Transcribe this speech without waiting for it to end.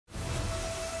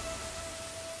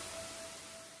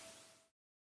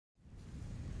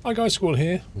Hi guys, Squirrel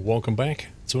here. Welcome back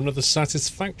to another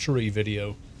Satisfactory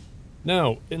video.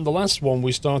 Now, in the last one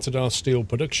we started our steel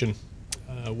production,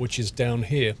 which is down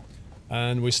here,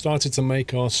 and we started to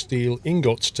make our steel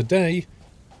ingots. Today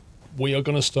we are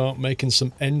going to start making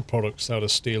some end products out of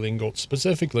steel ingots.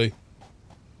 Specifically,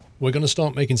 we're going to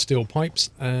start making steel pipes,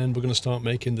 and we're going to start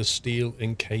making the steel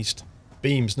encased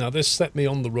beams. Now this set me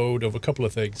on the road of a couple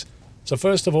of things. So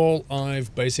first of all,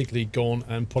 I've basically gone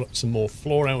and put up some more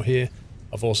floor out here.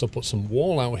 I've also put some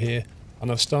wall out here,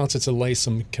 and I've started to lay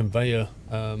some conveyor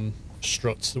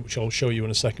struts, which I'll show you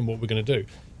in a second what we're going to do.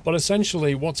 But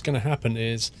essentially what's going to happen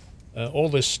is all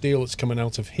this steel that's coming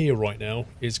out of here right now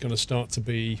is going to start to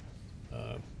be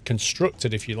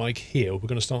constructed, if you like, here. We're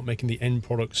going to start making the end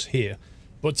products here.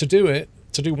 But to do it,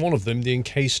 to do one of them, the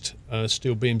encased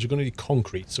steel beams, we're going to need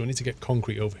concrete. So we need to get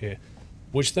concrete over here.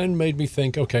 Which then made me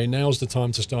think, okay, now's the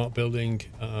time to start building,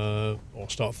 or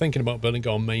start thinking about building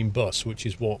our main bus, which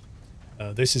is what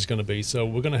this is going to be. So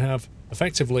we're going to have,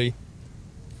 effectively,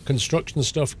 construction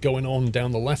stuff going on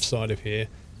down the left side of here,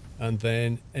 and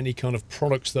then any kind of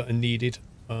products that are needed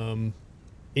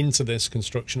into this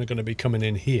construction are going to be coming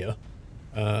in here.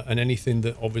 And anything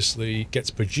that obviously gets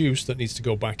produced that needs to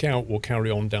go back out will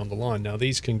carry on down the line. Now,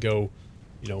 these can go,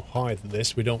 you know, higher than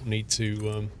this. We don't need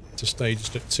to stay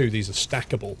just at 2. These are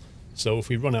stackable, so if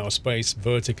we run out of space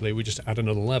vertically, we just add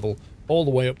another level all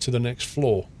the way up to the next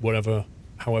floor,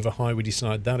 however high we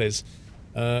decide that is.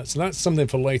 So that's something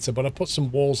for later, but I put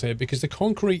some walls here because the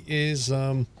concrete is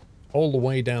all the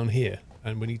way down here,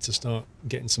 and we need to start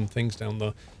getting some things down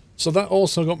there. So that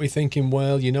also got me thinking,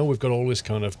 well, you know, we've got all this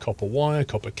kind of copper wire,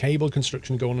 copper cable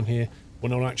construction going on here. We're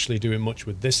not actually doing much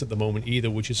with this at the moment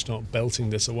either. We should start belting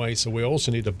this away, so we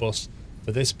also need a bus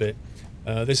for this bit.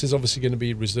 This is obviously going to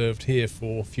be reserved here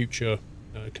for future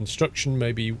construction.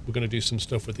 Maybe we're going to do some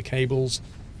stuff with the cables,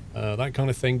 that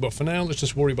kind of thing. But for now, let's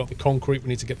just worry about the concrete. We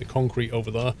need to get the concrete over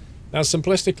there. Now,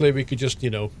 simplistically, we could just, you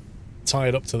know, tie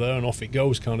it up to there and off it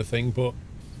goes kind of thing. But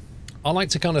I like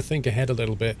to kind of think ahead a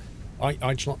little bit. I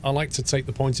like to take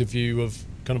the point of view of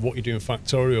kind of what you do in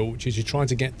Factorio, which is you try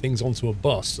to get things onto a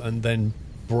bus and then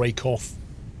break off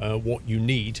what you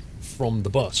need from the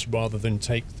bus rather than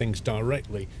take things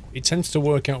directly. It tends to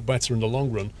work out better in the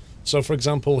long run. So for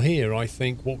example here, I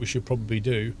think what we should probably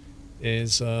do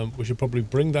is we should probably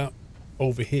bring that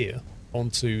over here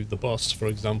onto the bus, for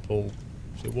example.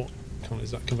 So what kind is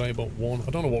that, conveyor belt 1?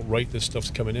 I don't know what rate this stuff's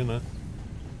coming in at.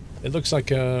 It looks like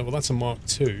well, that's a Mark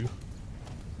 2.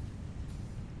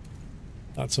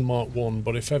 That's a Mark 1,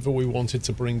 but if ever we wanted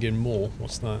to bring in more,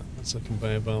 what's that? That's a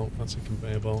conveyor belt, that's a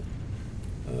conveyor belt.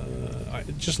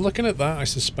 Just looking at that, I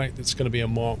suspect it's going to be a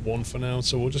Mark 1 for now,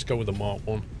 so we'll just go with a Mark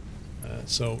 1.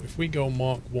 So if we go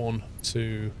Mark 1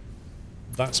 to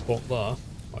that spot there,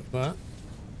 like that,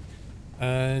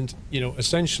 and, you know,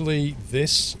 essentially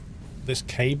this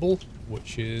cable,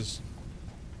 which is,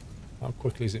 how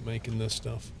quickly is it making this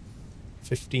stuff?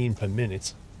 15 per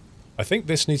minute. I think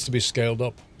this needs to be scaled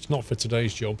up. It's not for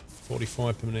today's job,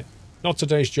 45 per minute. Not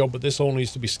today's job, but this all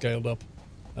needs to be scaled up.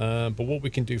 But what we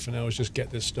can do for now is just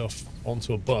get this stuff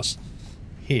onto a bus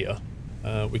here.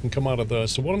 We can come out of there.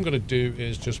 So what I'm going to do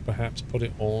is just perhaps put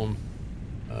it on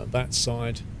that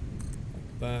side,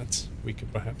 like that. We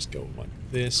could perhaps go like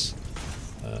this.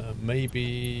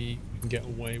 Maybe we can get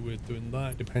away with doing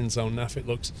that. Depends how naff it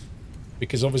looks,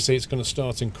 because obviously it's going to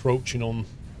start encroaching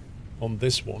on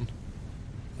this one.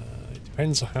 It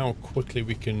depends on how quickly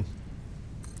we can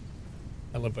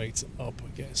elevate it up,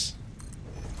 I guess.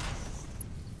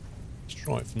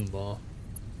 Try it from there.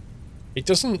 It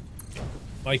doesn't,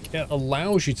 like, it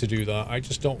allows you to do that. I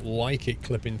just don't like it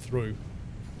clipping through,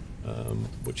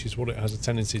 which is what it has a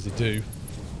tendency to do.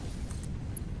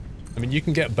 I mean, you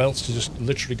can get belts to just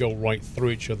literally go right through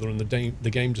each other, and the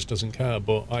game just doesn't care.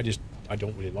 But I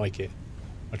don't really like it.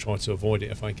 I try to avoid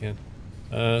it if I can.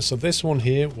 So this one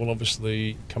here will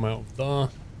obviously come out of there.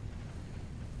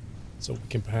 So we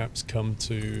can perhaps come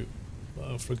to,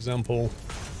 for example,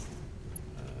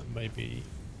 maybe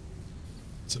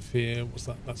it's up here. What's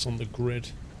that? That's on the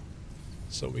grid.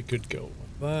 So we could go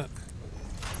like that.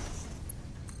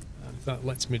 And if that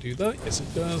lets me do that, yes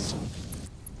it does.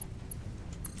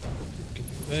 We can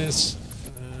do this,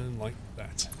 and like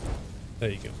that. There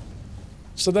you go.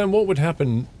 So then what would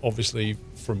happen, obviously,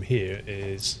 from here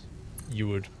is you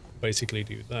would basically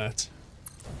do that.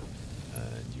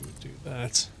 And you would do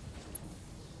that.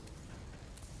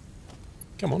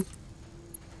 Come on.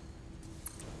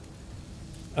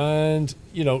 And,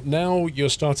 you know, now you're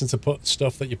starting to put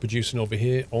stuff that you're producing over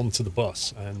here onto the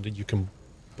bus, and you can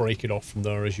break it off from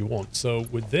there as you want. So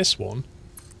with this one,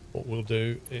 what we'll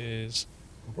do is,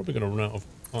 I'm probably going to run out of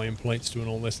iron plates doing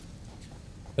all this.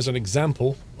 as an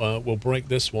example, we'll break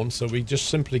this one. So we just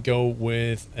simply go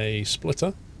with a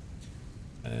splitter,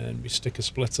 and we stick a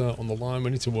splitter on the line.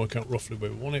 We need to work out roughly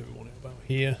where we want it. We want it about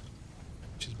here,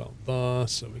 which is about there.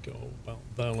 So we go about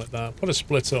there like that. Put a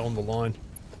splitter on the line,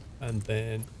 and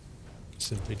then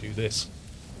simply do this.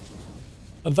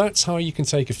 And that's how you can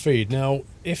take a feed. Now,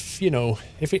 if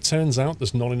it turns out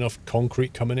there's not enough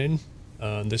concrete coming in,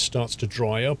 and this starts to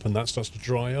dry up, and that starts to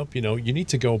dry up, you need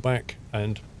to go back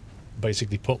and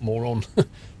basically put more on,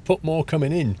 put more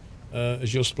coming in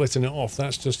as you're splitting it off.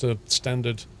 That's just a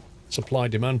standard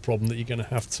supply-demand problem that you're going to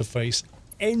have to face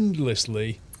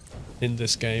endlessly in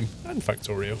this game and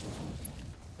Factorio.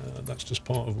 That's just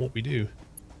part of what we do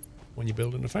when you're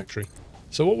building a factory.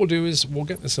 So what we'll do is we'll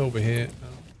get this over here.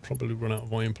 Probably run out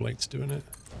of iron plates doing it.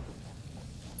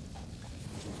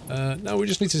 Now we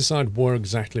just need to decide where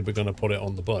exactly we're going to put it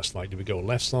on the bus. Like, do we go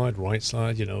left side, right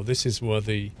side? This is where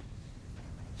the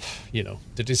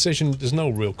decision, there's no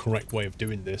real correct way of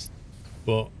doing this.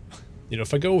 But,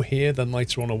 if I go here, then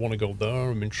later on I want to go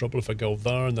there, I'm in trouble. If I go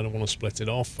there and then I want to split it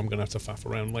off, I'm going to have to faff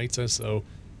around later. So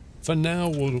for now,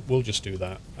 we'll just do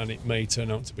that. And it may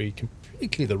turn out to be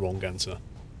completely the wrong answer,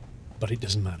 but it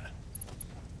doesn't matter.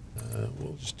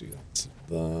 We'll just do that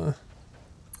there.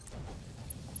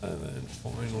 And then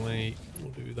finally,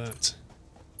 we'll do that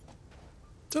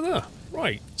to there.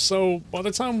 Right, so by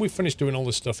the time we finish doing all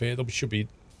this stuff here, they should be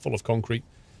full of concrete.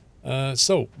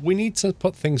 So we need to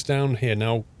put things down here.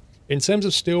 Now, in terms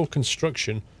of steel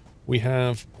construction, we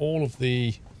have all of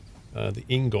the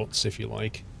ingots, if you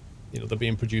like. They're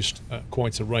being produced at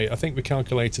quite a rate. I think we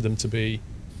calculated them to be,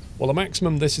 well, the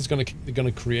maximum this is going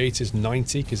to create is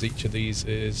 90, because each of these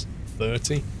is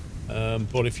 30.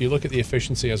 But if you look at the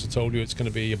efficiency, as I told you, it's going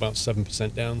to be about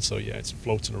 7% down. So yeah, it's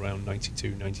floating around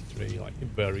 92, 93, like it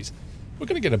varies. We're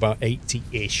going to get about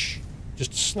 80-ish,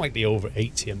 just slightly over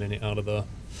 80 a minute out of there.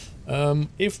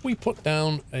 If we put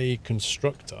down a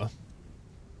constructor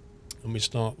and we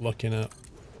start looking at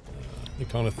the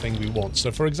kind of thing we want.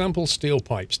 So for example, steel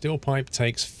pipe. Steel pipe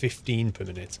takes 15 per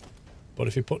minute. But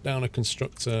if you put down a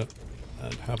constructor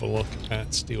and have a look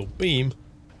at steel beam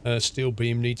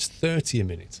needs 30 a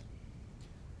minute.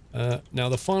 Now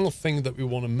the final thing that we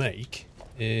want to make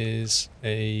is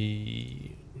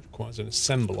requires an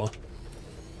assembler.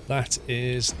 That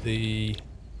is the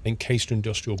encased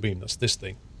industrial beam. That's this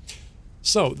thing.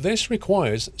 So this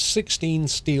requires 16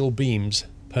 steel beams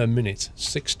per minute.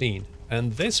 16.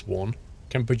 And this one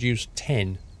can produce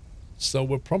 10. So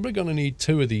we're probably going to need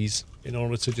 2 of these in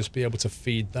order to just be able to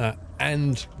feed that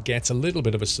and get a little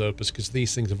bit of a surplus, because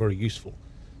these things are very useful.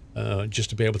 Just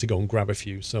to be able to go and grab a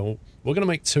few. So we're going to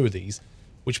make 2 of these,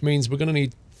 which means we're going to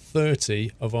need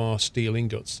 30 of our steel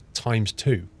ingots times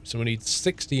 2. So we need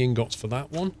 60 ingots for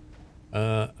that one,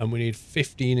 and we need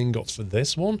 15 ingots for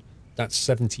this one. That's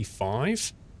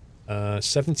 75.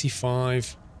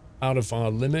 75 out of our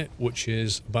limit, which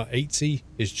is about 80,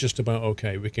 is just about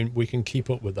okay. We can keep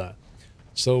up with that.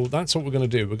 So that's what we're going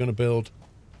to do. We're going to build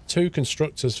 2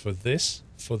 constructors for this,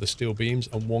 for the steel beams,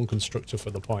 and 1 constructor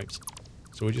for the pipes.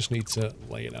 So we just need to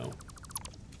lay it out.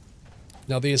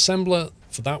 Now the assembler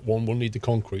for that one will need the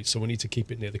concrete, so we need to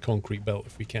keep it near the concrete belt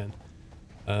if we can.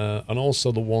 And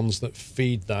also the ones that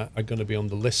feed that are going to be on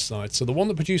the left side. So the one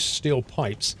that produces steel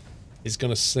pipes is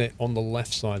going to sit on the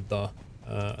left side there.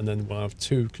 And then we'll have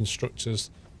 2 constructors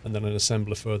and then an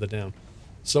assembler further down.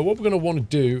 So what we're going to want to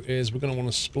do is we're going to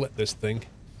want to split this thing.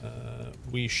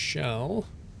 We shall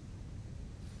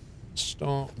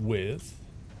start with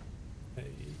a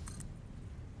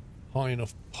high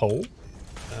enough pole,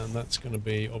 and that's going to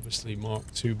be obviously Mark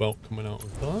II belt coming out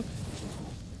of there.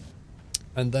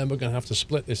 And then we're going to have to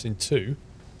split this in 2,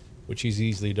 which is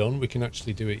easily done. We can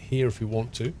actually do it here if we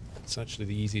want to. It's actually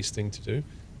the easiest thing to do.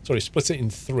 Sorry, split it in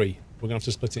 3. We're going to have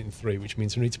to split it in 3, which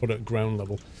means we need to put it at ground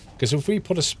level. Because if we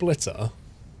put a splitter,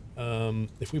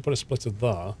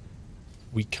 there,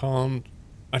 we can't...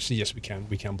 Actually, yes, we can.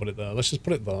 We can put it there. Let's just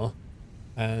put it there,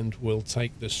 and we'll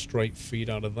take the straight feed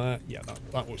out of that. Yeah,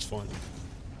 that works fine.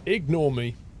 Ignore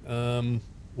me.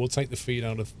 We'll take the feed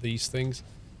out of these things.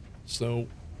 So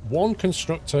 1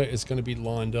 constructor is going to be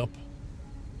lined up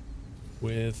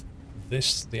with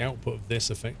this, the output of this,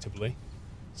 effectively.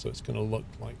 So it's going to look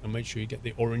like, and make sure you get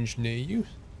the orange near you.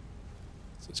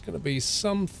 So it's going to be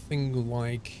something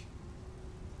like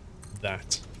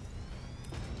that.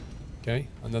 Okay,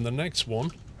 and then the next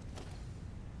one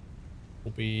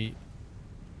will be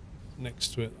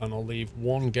next to it, and I'll leave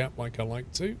 1 gap like I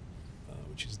like to,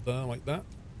 which is there, like that.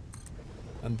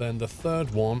 And then the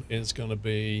third one is going to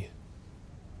be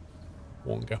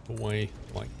 1 gap away,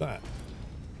 like that.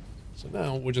 So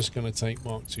now we're just going to take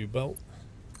Mark II belt,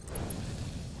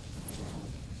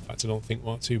 fact, I don't think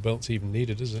Mark II belt's even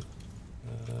needed, is it?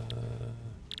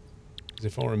 'Cause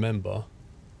if I remember,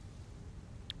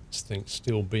 this thing,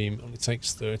 steel beam, only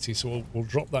takes 30, so we'll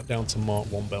drop that down to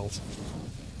Mark 1 belt.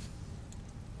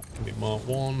 That can be Mark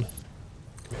 1,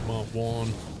 that can be Mark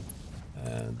 1,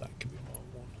 and that can be Mark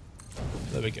 1.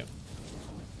 There we go.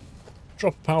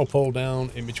 Drop a power pole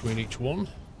down in between each one.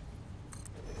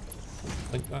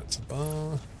 Link that to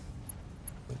there.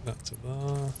 Link that to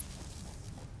there.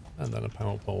 And then a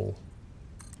power pole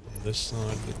on this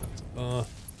side. Link that to there.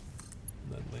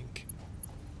 And then link.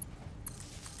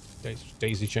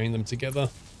 Daisy chain them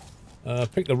together.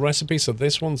 Pick the recipe. So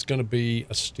this one's going to be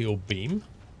a steel beam.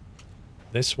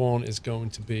 This one is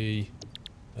going to be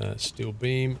steel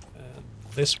beam. And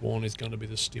this one is going to be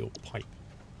the steel pipe.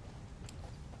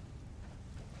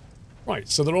 Right,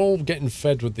 so they're all getting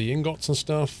fed with the ingots and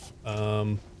stuff.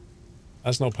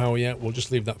 Has no power yet. We'll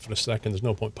just leave that for a second. There's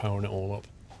no point powering it all up.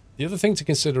 The other thing to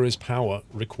consider is power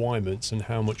requirements and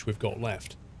how much we've got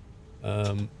left.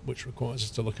 Which requires us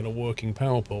to look at a working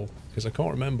power pole, because I can't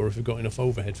remember if we've got enough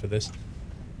overhead for this.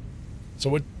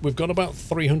 So we've got about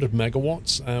 300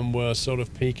 megawatts, and we're sort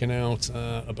of peaking out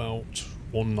about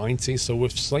 190, so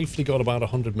we've safely got about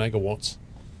 100 megawatts.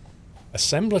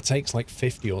 Assembler takes like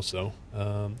 50 or so.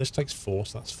 This takes 4,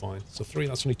 so that's fine. So 3,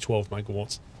 that's only 12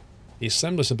 megawatts. The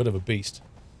assembler's a bit of a beast.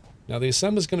 Now the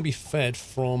assembler's going to be fed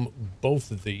from both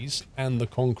of these and the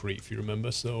concrete, if you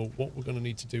remember. So what we're going to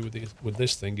need to do with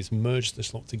this thing is merge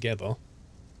this lot together.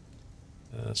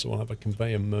 So we'll have a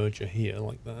conveyor merger here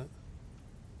like that.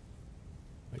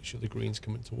 Make sure the green's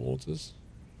coming towards us.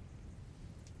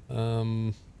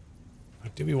 Do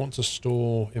we want to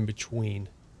store in between?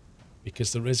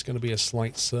 Because there is going to be a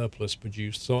slight surplus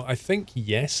produced. So I think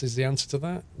yes is the answer to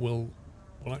that. We'll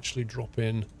actually drop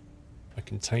in a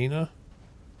container.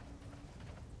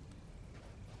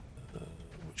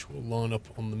 Which we'll line up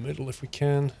on the middle if we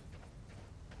can.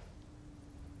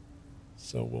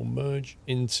 So we'll merge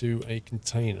into a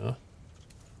container.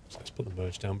 So let's put the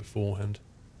merge down beforehand.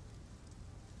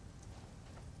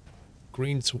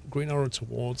 Green arrow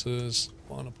towards us.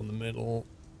 Line up on the middle.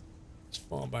 As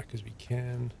far back as we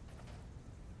can.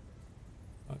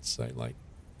 I'd say like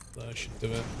that should do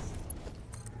it.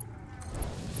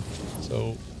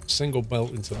 So single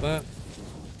belt into that.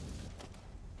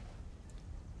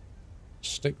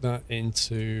 Stick that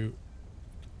into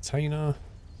container.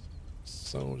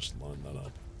 So just line that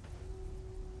up.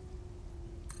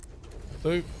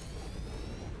 Do.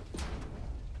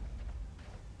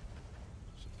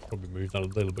 Probably move that a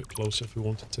little bit closer if we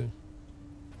wanted to.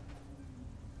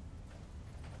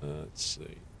 Let's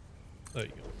see. There you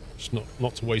go. Just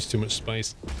not to waste too much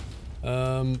space.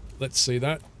 Let's see,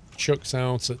 that chucks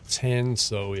out at 10,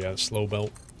 so yeah, slow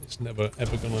belt. It's never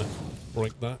ever gonna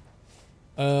break that.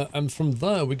 And from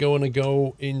there we're going to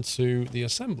go into the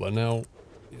assembler. Now,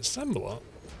 the assembler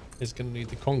is going to need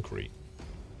the concrete.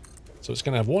 So it's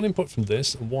going to have one input from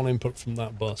this and one input from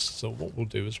that bus. So what we'll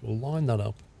do is we'll line that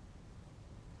up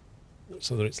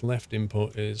so that its left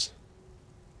input is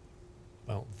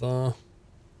about there.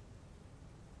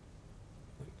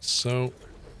 So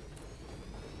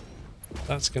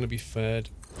that's going to be fed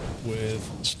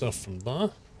with stuff from there,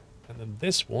 and then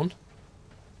this one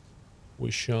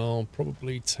we shall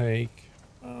probably take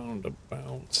around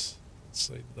about, let's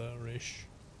say there-ish.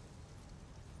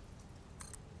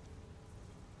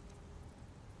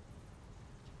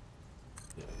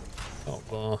 Yeah, out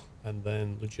there, and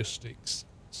then logistics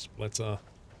splitter.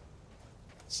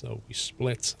 So we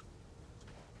split,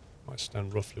 might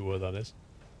stand roughly where that is.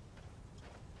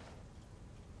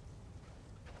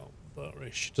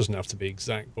 There-ish. Doesn't have to be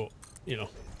exact, but you know,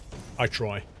 I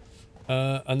try.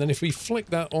 And then if we flick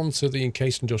that onto the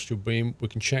encased industrial beam, we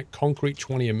can check concrete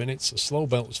 20 a minute. So slow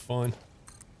belt is fine.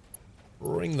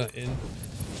 Bring that in.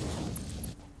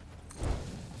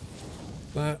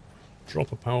 That.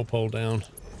 Drop a power pole down.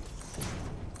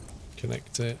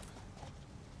 Connect it.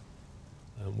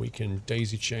 And we can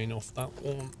daisy chain off that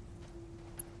one.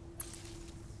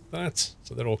 That.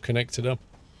 So they're all connected up.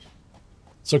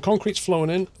 So concrete's flowing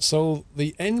in. So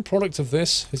the end product of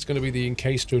this is going to be the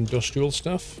encased to industrial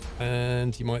stuff.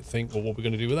 And you might think, well, what are we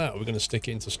going to do with that? Are we going to stick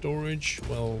it into storage?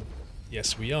 Well,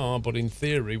 yes, we are. But in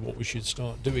theory, what we should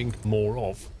start doing more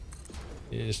of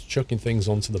is chucking things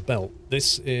onto the belt.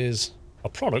 This is a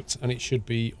product, and it should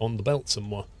be on the belt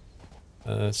somewhere.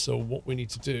 So what we need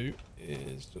to do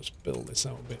is just build this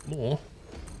out a bit more.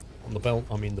 On the belt,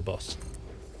 I mean the bus.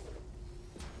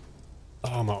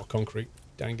 Oh, I'm out of concrete.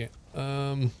 Dang it.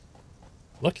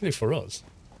 Luckily for us,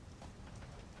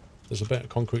 there's a bit of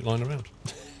concrete lying around.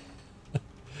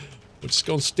 We'll just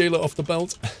go and steal it off the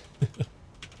belt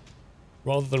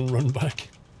rather than run back.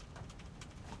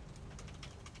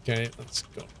 Okay, that's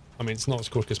got... I mean, it's not as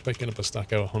quick as picking up a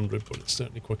stack out 100, but it's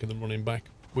certainly quicker than running back.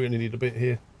 We only need a bit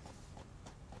here.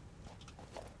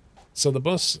 So the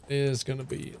bus is going to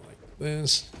be like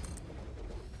this.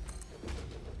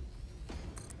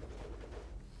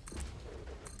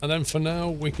 And then for now,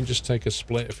 we can just take a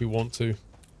split if we want to.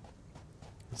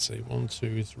 Let's see, 1,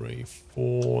 2, 3,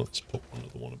 4. Let's put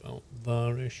another one about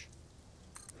there-ish.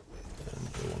 And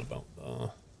the one about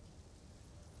there.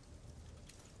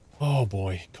 Oh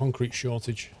boy, concrete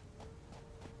shortage.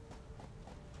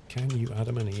 Can you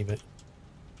Adam and Eve it?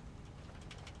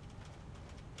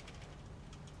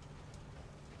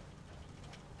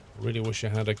 I really wish I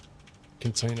had a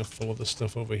container full of the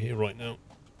stuff over here right now.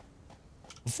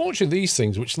 Unfortunately, these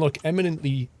things, which look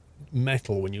eminently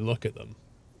metal when you look at them,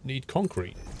 need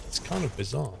concrete. It's kind of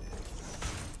bizarre.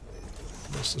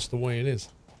 That's just the way it is.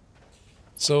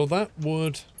 So that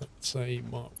would, let's say,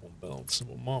 Mark 1 belt, so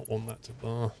we'll Mark 1 that to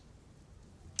there.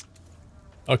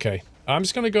 Okay, I'm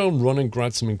just going to go and run and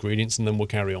grab some ingredients and then we'll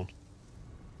carry on.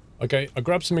 Okay, I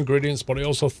grabbed some ingredients, but I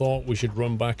also thought we should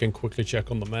run back and quickly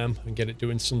check on the MAM and get it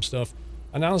doing some stuff.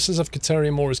 Analysis of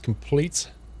Caterium ore is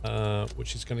complete,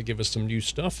 which is going to give us some new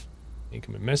stuff.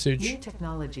 Incoming message. New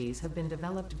technologies have been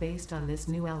developed based on this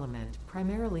new element,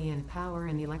 primarily in power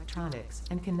and electronics,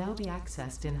 and can now be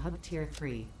accessed in Hub Tier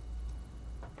 3.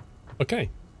 Okay,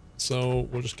 so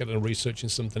we'll just get a research in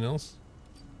something else.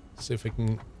 See if we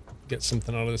can get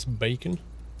something out of this bacon.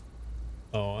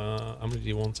 Oh, how many do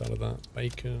you want out of that?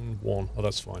 Bacon, 1. Oh,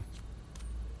 that's fine.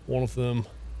 One of them.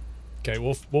 Okay,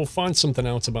 we'll find something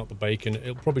out about the bacon.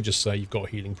 It'll probably just say you've got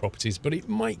healing properties, but it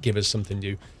might give us something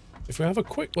new. If we have a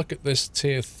quick look at this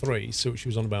tier 3, see what she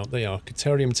was on about. They are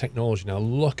Caterium technology. Now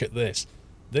look at this.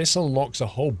 This unlocks a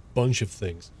whole bunch of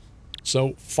things.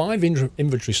 So 5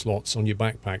 inventory slots on your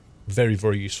backpack. Very,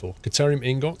 very useful. Caterium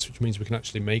ingots, which means we can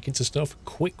actually make into stuff.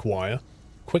 Quick wire.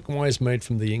 Quick wire is made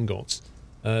from the ingots.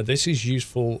 This is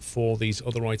useful for these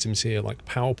other items here, like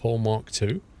Power Pole Mark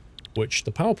II, which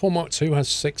the Power Pole Mark II has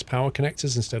 6 power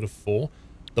connectors instead of 4.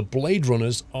 The Blade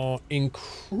Runners are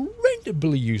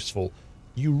incredibly useful.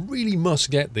 You really must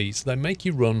get these. They make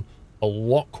you run a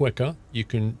lot quicker. You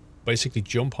can basically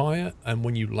jump higher, and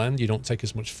when you land, you don't take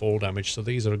as much fall damage. So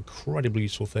these are incredibly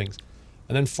useful things.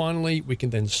 And then finally, we can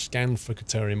then scan for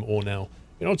Caterium ore now.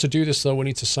 In order to do this, though, we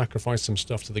need to sacrifice some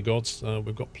stuff to the gods.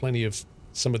 We've got plenty of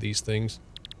some of these things.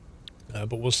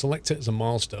 But we'll select it as a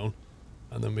milestone,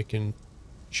 and then we can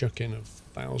chuck in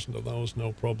 1,000 of those,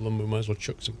 no problem. We might as well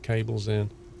chuck some cables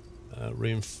in.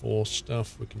 Reinforced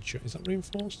stuff, we can chuck. Is that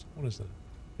reinforced? What is that?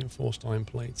 Reinforced iron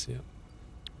plates, yeah.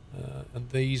 And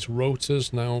these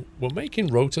rotors, now, we're making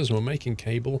rotors, and we're making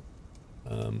cable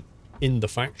in the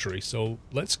factory, so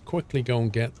let's quickly go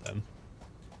and get them.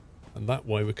 And that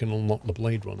way we can unlock the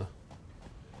Blade Runner.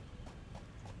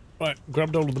 Right,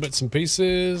 grabbed all of the bits and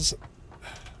pieces.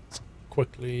 Let's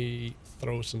quickly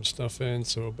throw some stuff in,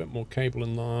 so a bit more cable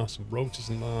in there, some rotors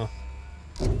in there.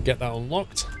 Get that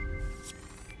unlocked.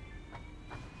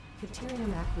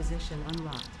 Caterium acquisition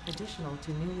unlocked, additional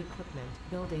to new equipment,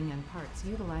 building and parts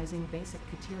utilizing basic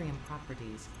Caterium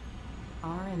properties.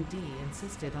 R&D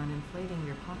insisted on inflating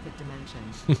your pocket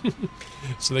dimensions.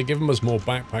 So they're giving us more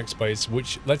backpack space,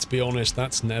 which, let's be honest,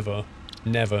 that's never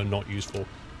not useful.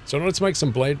 So in order to make some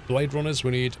blade runners,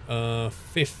 we need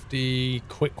 50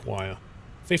 quick wire.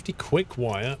 50 quick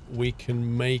wire we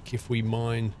can make if we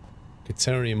mine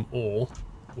Caterium ore,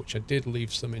 which I did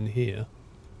leave some in here.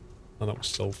 Oh, that was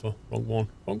sulfur. Wrong one.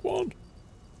 Wrong one!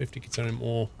 50 Caterium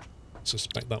ore. I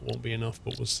suspect that won't be enough,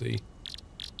 but we'll see.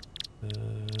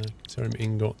 Caterium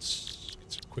ingots.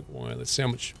 Quick wire. Let's see how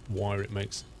much wire it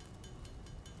makes.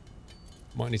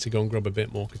 Might need to go and grab a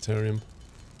bit more Caterium.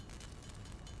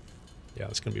 Yeah,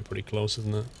 that's going to be pretty close,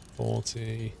 isn't it?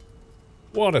 40.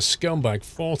 What a scumbag.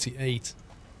 48.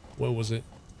 Where was it?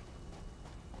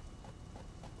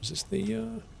 Was this the...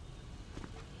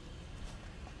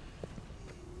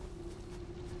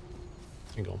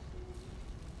 Hang on.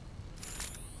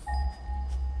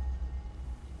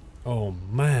 Oh,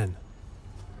 man.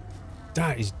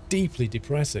 That is deeply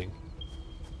depressing.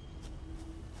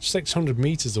 600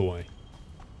 meters away.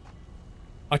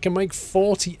 I can make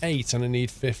 48 and I need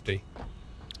 50.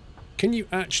 Can you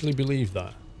actually believe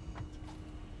that?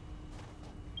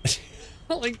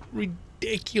 Like,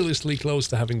 ridiculously close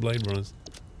to having Blade Runners.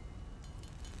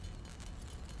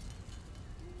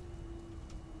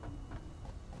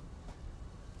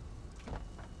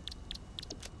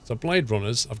 So Blade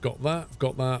Runners, I've got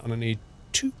that, and I need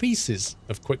 2 pieces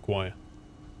of quick wire.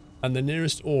 And the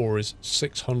nearest ore is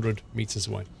 600 meters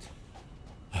away.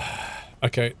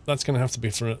 Okay, that's going to have to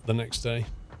be for the next day.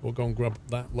 We'll go and grab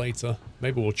that later.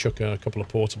 Maybe we'll chuck a couple of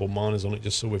portable miners on it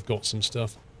just so we've got some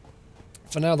stuff.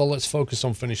 For now, though, let's focus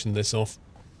on finishing this off.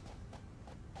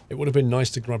 It would have been nice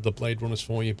to grab the blade runners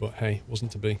for you, but hey,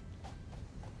 wasn't to be.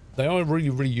 They are really,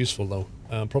 really useful, though.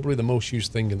 Probably the most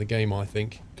used thing in the game, I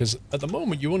think. Because at the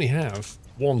moment, you only have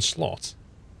one slot.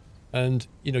 And,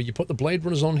 you know, you put the blade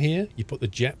runners on here, you put the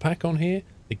jetpack on here,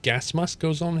 the gas mask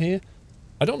goes on here.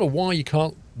 I don't know why you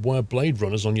can't wear blade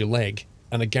runners on your leg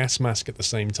and a gas mask at the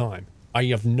same time. I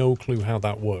have no clue how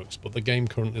that works, but the game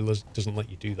currently doesn't let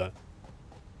you do that.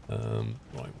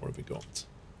 Right, what have we got?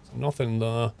 So nothing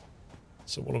there.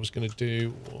 So what I was going to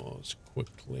do was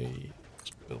quickly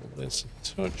just build this a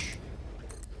touch.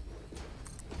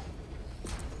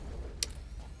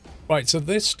 Right, so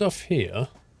this stuff here,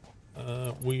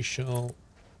 we shall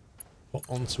put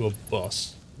onto a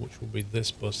bus, which will be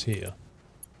this bus here.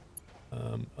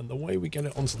 And the way we get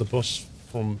it onto the bus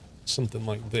from something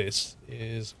like this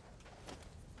is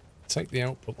take the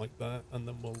output like that, and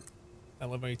then we'll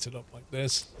elevate it up like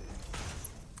this.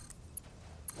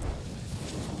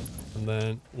 And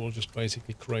then we'll just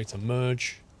basically create a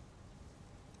merge.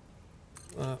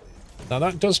 Now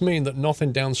that does mean that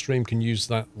nothing downstream can use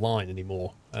that line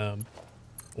anymore.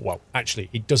 Well, actually,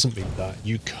 it doesn't mean that.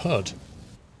 You could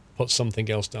put something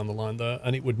else down the line there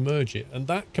and it would merge it. And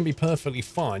that can be perfectly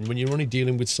fine when you're only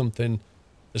dealing with something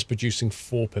that's producing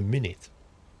 4 per minute.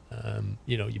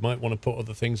 You know, you might want to put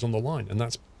other things on the line, and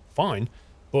that's fine.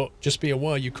 But just be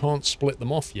aware you can't split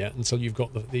them off yet until you've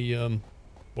got the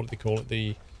what do they call it?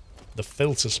 The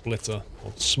filter splitter,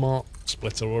 or smart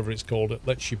splitter, or whatever it's called. It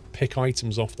lets you pick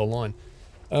items off the line.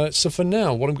 So for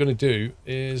now, what I'm going to do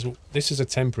is, this is a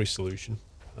temporary solution.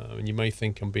 And you may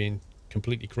think I'm being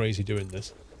completely crazy doing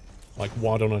this. Like,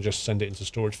 why don't I just send it into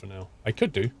storage for now? I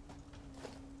could do.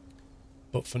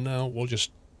 But for now, we'll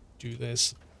just do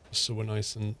this, just so we're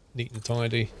nice and neat and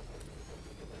tidy.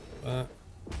 That.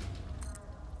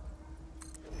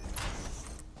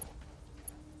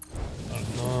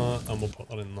 And we'll put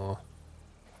that in there.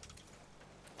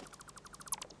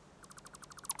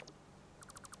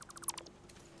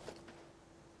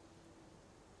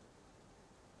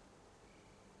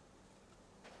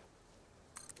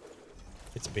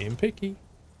 It's being picky.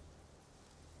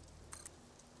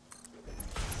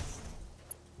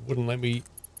 Wouldn't let me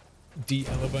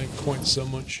de-elevate quite so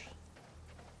much.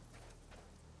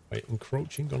 Wait,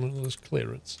 encroaching on another's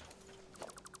clearance.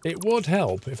 It would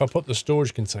help if I put the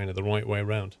storage container the right way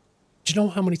around. Do you know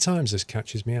how many times this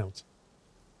catches me out?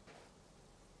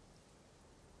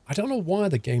 I don't know why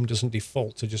the game doesn't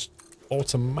default to just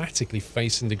automatically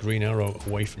facing the green arrow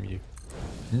away from you.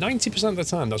 90% of the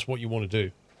time, that's what you want to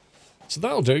do. So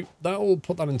that'll do. That'll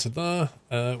put that into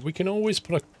there. We can always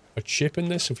put a chip in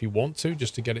this if you want to,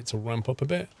 just to get it to ramp up a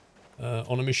bit.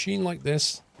 On a machine like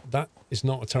this, that is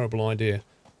not a terrible idea.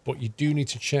 But you do need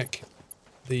to check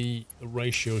the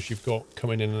ratios you've got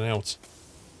coming in and out.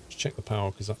 Just check the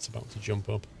power, because that's about to jump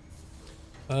up.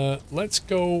 Let's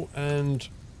go and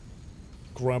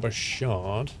grab a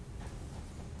shard.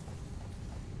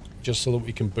 Just so that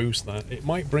we can boost that. It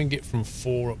might bring it from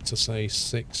 4 up to, say,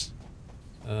 6.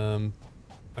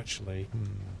 Actually,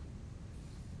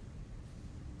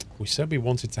 we said we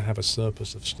wanted to have a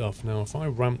surplus of stuff. Now, if I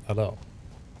ramp that up,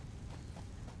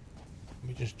 let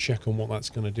me just check on what that's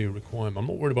going to do. Requirement. I'm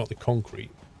not worried about the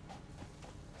concrete.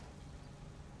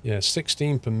 Yeah,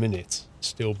 16 per minute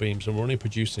steel beams, and we're only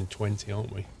producing 20,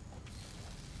 aren't we?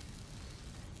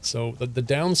 So the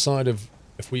downside of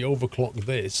if we overclock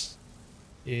this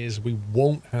is we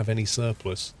won't have any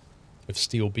surplus of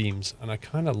steel beams, and I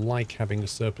kind of like having a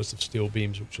surplus of steel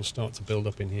beams, which will start to build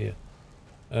up in here.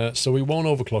 So we won't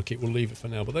overclock it, we'll leave it for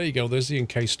now. But there you go, there's the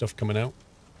encased stuff coming out.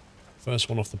 First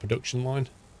one off the production line.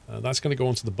 That's going to go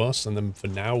onto the bus, and then for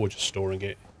now we're just storing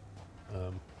it.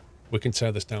 We can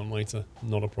tear this down later,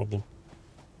 not a problem.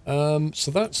 So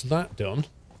that's that done.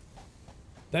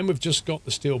 Then we've just got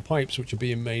the steel pipes, which are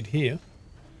being made here.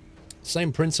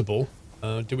 Same principle.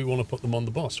 Do we want to put them on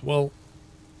the bus? Well,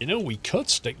 you know, we could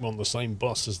stick them on the same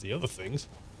bus as the other things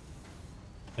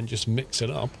and just mix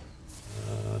it up.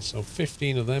 So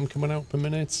 15 of them coming out per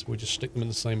minute. We just stick them in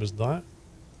the same as that.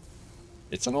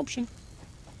 It's an option.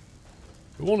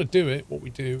 If we want to do it, what we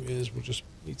do is we'll just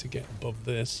need to get above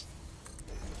this.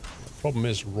 The problem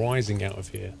is rising out of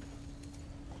here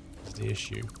is the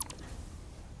issue.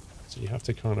 So you have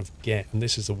to kind of get, and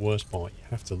this is the worst part, you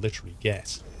have to literally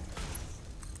guess.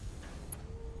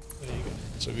 There you go.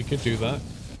 So we could do that.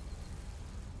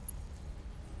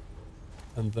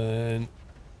 And then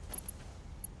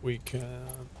we can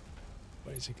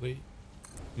basically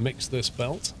mix this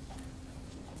belt.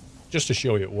 Just to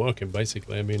show you it working,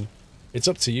 basically. I mean, It's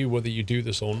up to you whether you do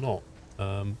this or not.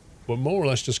 We're more or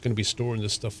less just going to be storing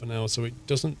this stuff for now, so it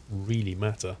doesn't really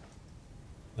matter.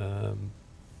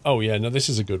 Oh yeah, no, this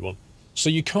is a good one. So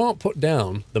you can't put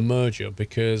down the merger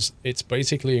because it's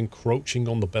basically encroaching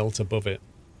on the belt above it.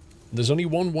 There's only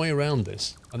one way around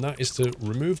this, and that is to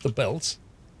remove the belt,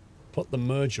 put the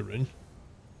merger in,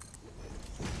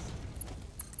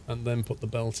 and then put the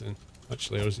belt in.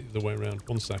 Actually, or is it the other way around?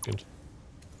 1 second.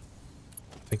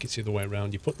 I think it's the other way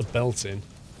around. You put the belt in,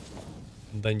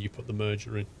 and then you put the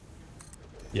merger in.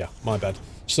 Yeah, my bad.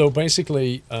 So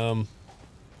basically,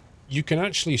 you can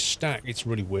actually stack, it's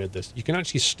really weird this, you can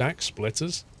actually stack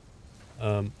splitters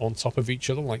on top of each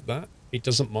other like that. It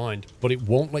doesn't mind, but it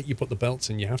won't let you put the belts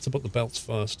in. You have to put the belts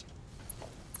first.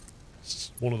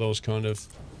 It's one of those kind of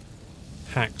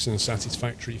hacks in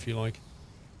Satisfactory, if you like.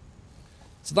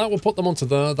 So that will put them onto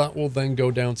there, that will then go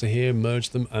down to here, merge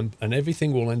them, and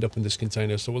everything will end up in this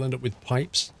container. So we'll end up with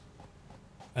pipes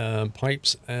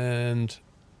and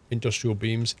industrial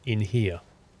beams in here.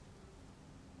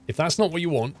 If that's not what you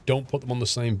want, don't put them on the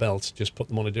same belt, just put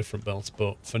them on a different belt.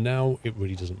 But for now, it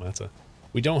really doesn't matter.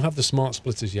 We don't have the smart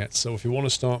splitters yet, so if you want to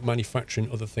start manufacturing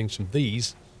other things from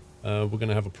these, we're going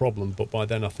to have a problem. But by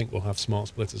then, I think we'll have smart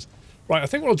splitters. Right, I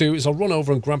think what I'll do is I'll run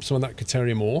over and grab some of that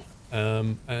Caterium ore,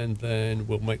 and then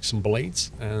we'll make some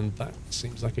blades, and that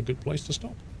seems like a good place to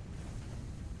stop.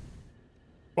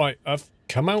 Right, I've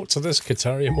come out to this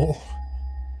Caterium ore,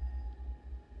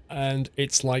 and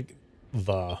it's like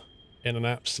there. In an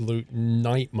absolute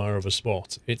nightmare of a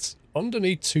spot. It's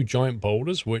underneath 2 giant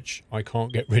boulders, which I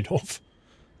can't get rid of.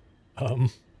 But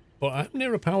I'm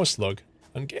near a power slug,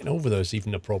 and getting over there is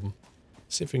even a problem.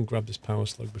 Let's see if we can grab this power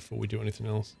slug before we do anything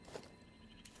else.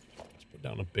 Let's put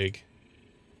down a big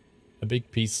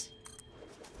piece.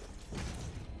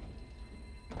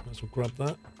 Might as well grab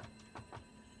that.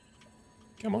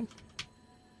 Come on.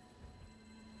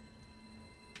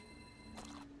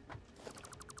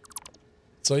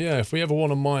 So yeah, if we ever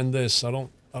want to mine this, I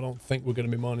don't think we're going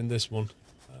to be mining this one,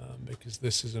 because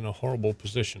this is in a horrible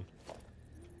position.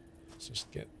 Let's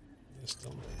just get this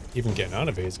done. Even getting out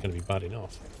of here is going to be bad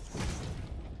enough.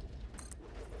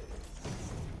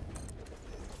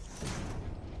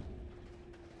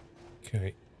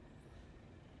 Okay.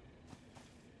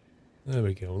 There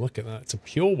we go, look at that. It's a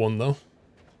pure one though.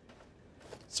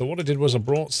 So what I did was I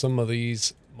brought some of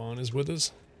these miners with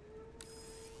us.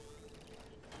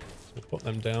 We'll put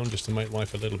them down just to make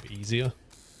life a little bit easier.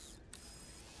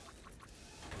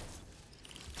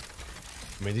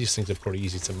 I mean, these things are pretty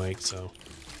easy to make, so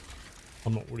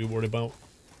I'm not really worried about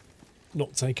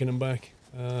not taking them back.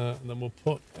 And then we'll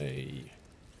put a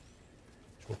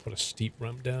steep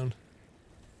ramp down.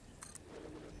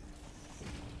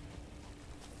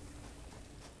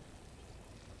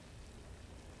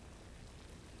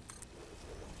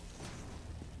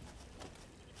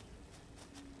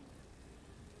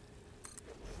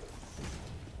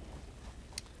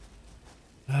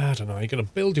 I don't know, you gotta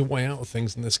build your way out of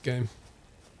things in this game.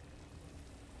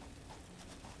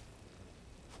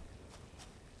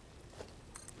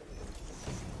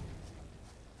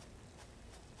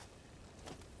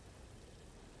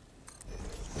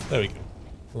 There we go.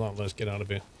 Well, let's get out of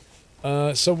here.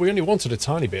 So we only wanted a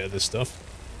tiny bit of this stuff.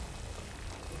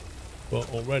 But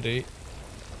already,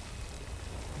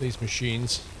 these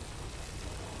machines...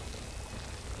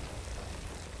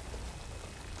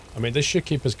 I mean, this should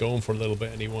keep us going for a little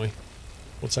bit anyway.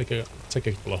 We'll take a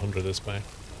couple of hundred of this back.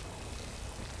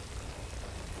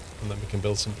 And then we can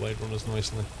build some blade runners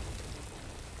nicely.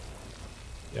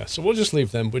 Yeah, so we'll just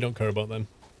leave them. We don't care about them.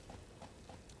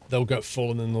 They'll get full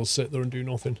and then they'll sit there and do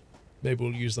nothing. Maybe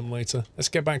we'll use them later. Let's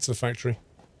get back to the factory.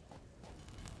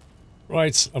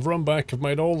 Right, I've run back. I've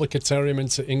made all the Caterium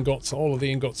into ingots, all of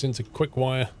the ingots into quick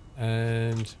wire.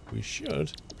 And we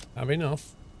should have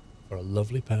enough for a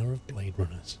lovely pair of blade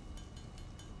runners.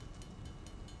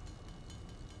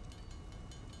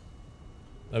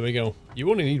 There we go. You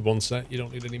only need 1 set. You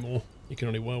don't need any more. You can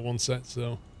only wear 1 set,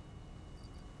 so...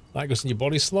 that goes in your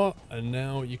body slot, and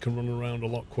now you can run around a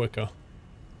lot quicker.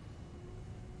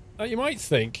 Now you might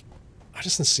think, that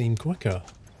doesn't seem quicker.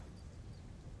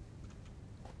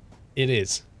 It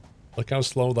is. Look how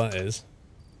slow that is.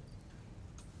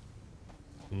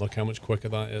 And look how much quicker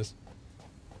that is.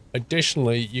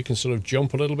 Additionally, you can sort of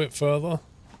jump a little bit further.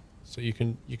 So you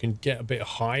can get a bit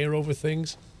higher over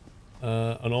things.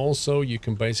 And also you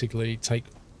can basically take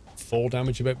fall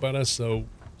damage a bit better. So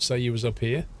say you was up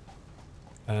here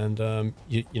and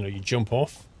you jump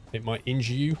off, it might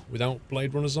injure you without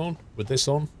blade runners on. With this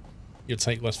on, you'll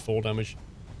take less fall damage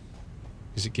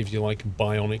because it gives you like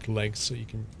bionic legs, so you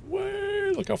can,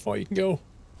 whoa, look how far you can go,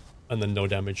 and then no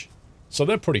damage. So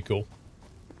they're pretty cool.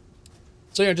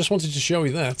 So yeah, I just wanted to show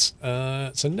you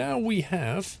that. So now we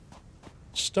have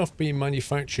stuff being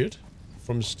manufactured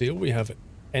from steel. We have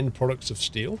end products of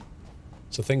steel.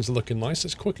 So things are looking nice.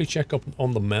 Let's quickly check up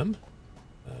on the mem.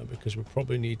 Because we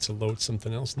probably need to load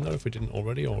something else in there if we didn't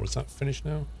already. Or is that finished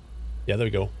now? Yeah, there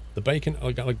we go. The bacon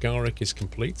agaric is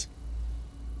complete.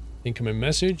 Incoming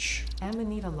message.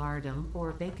 Amanita lardum,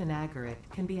 or bacon agaric,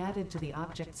 can be added to the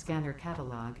object scanner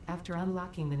catalog after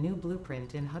unlocking the new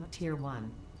blueprint in Hub Tier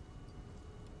 1.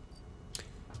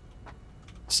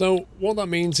 So what that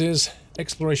means is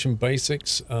exploration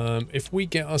basics. If we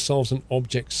get ourselves an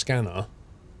object scanner,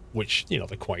 which, you know,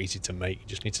 they're quite easy to make, you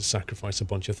just need to sacrifice a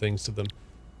bunch of things to them.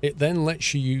 It then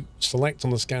lets you select on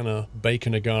the scanner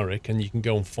bacon agaric, and you can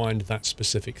go and find that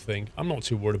specific thing. I'm not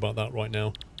too worried about that right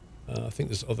now. I think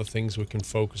there's other things we can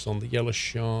focus on. The yellow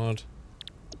shard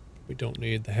we don't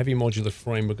need. The heavy modular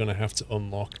frame we're going to have to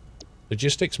unlock.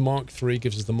 Logistics Mark III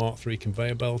gives us the Mark III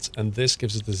conveyor belt, and this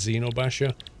gives us the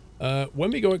Xenobasher. When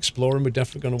we go exploring, we're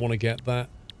definitely going to want to get that.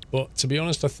 But to be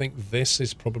honest, I think this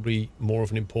is probably more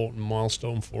of an important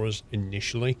milestone for us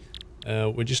initially.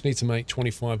 We just need to make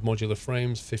 25 modular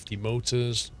frames, 50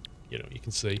 motors. You know, you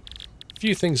can see a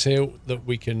few things here that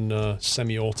we can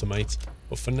semi-automate.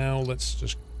 But for now, let's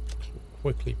just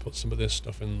quickly put some of this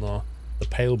stuff in the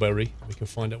paleberry. We can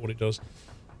find out what it does.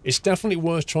 It's definitely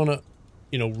worth trying to,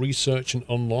 you know, research and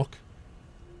unlock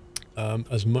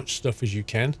as much stuff as you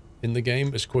can in the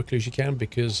game as quickly as you can,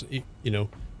 because it, you know,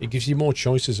 it gives you more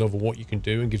choices over what you can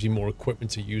do and gives you more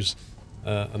equipment to use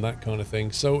and that kind of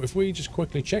thing. So if we just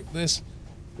quickly check this,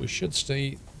 we should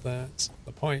see that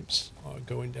the pipes are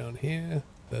going down here.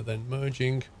 They're then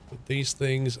merging with these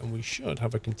things, and we should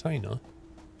have a container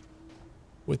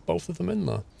with both of them in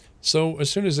there. So as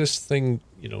soon as this thing,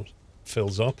 you know,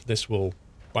 fills up, this will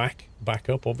back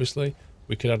up. Obviously,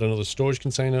 we could add another storage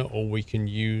container, or we can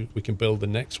build the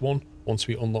next one. Once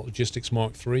we unlock Logistics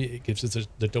Mark III, it gives us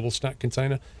the double stack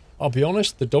container. I'll be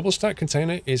honest, the double stack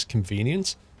container is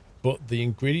convenient, but the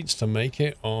ingredients to make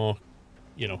it are,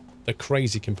 you know, they're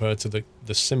crazy compared to the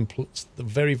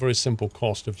very, very simple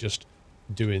cost of just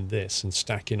doing this and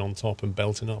stacking on top and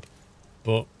belting up.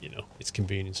 But, you know, it's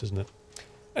convenience, isn't it?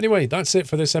 Anyway, that's it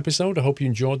for this episode. I hope you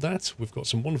enjoyed that. We've got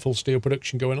some wonderful steel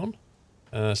production going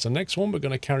on. So next one, we're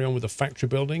going to carry on with the factory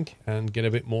building and get a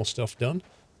bit more stuff done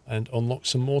and unlock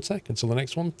some more tech. Until the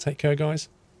next one, take care, guys.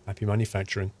 Happy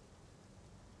manufacturing.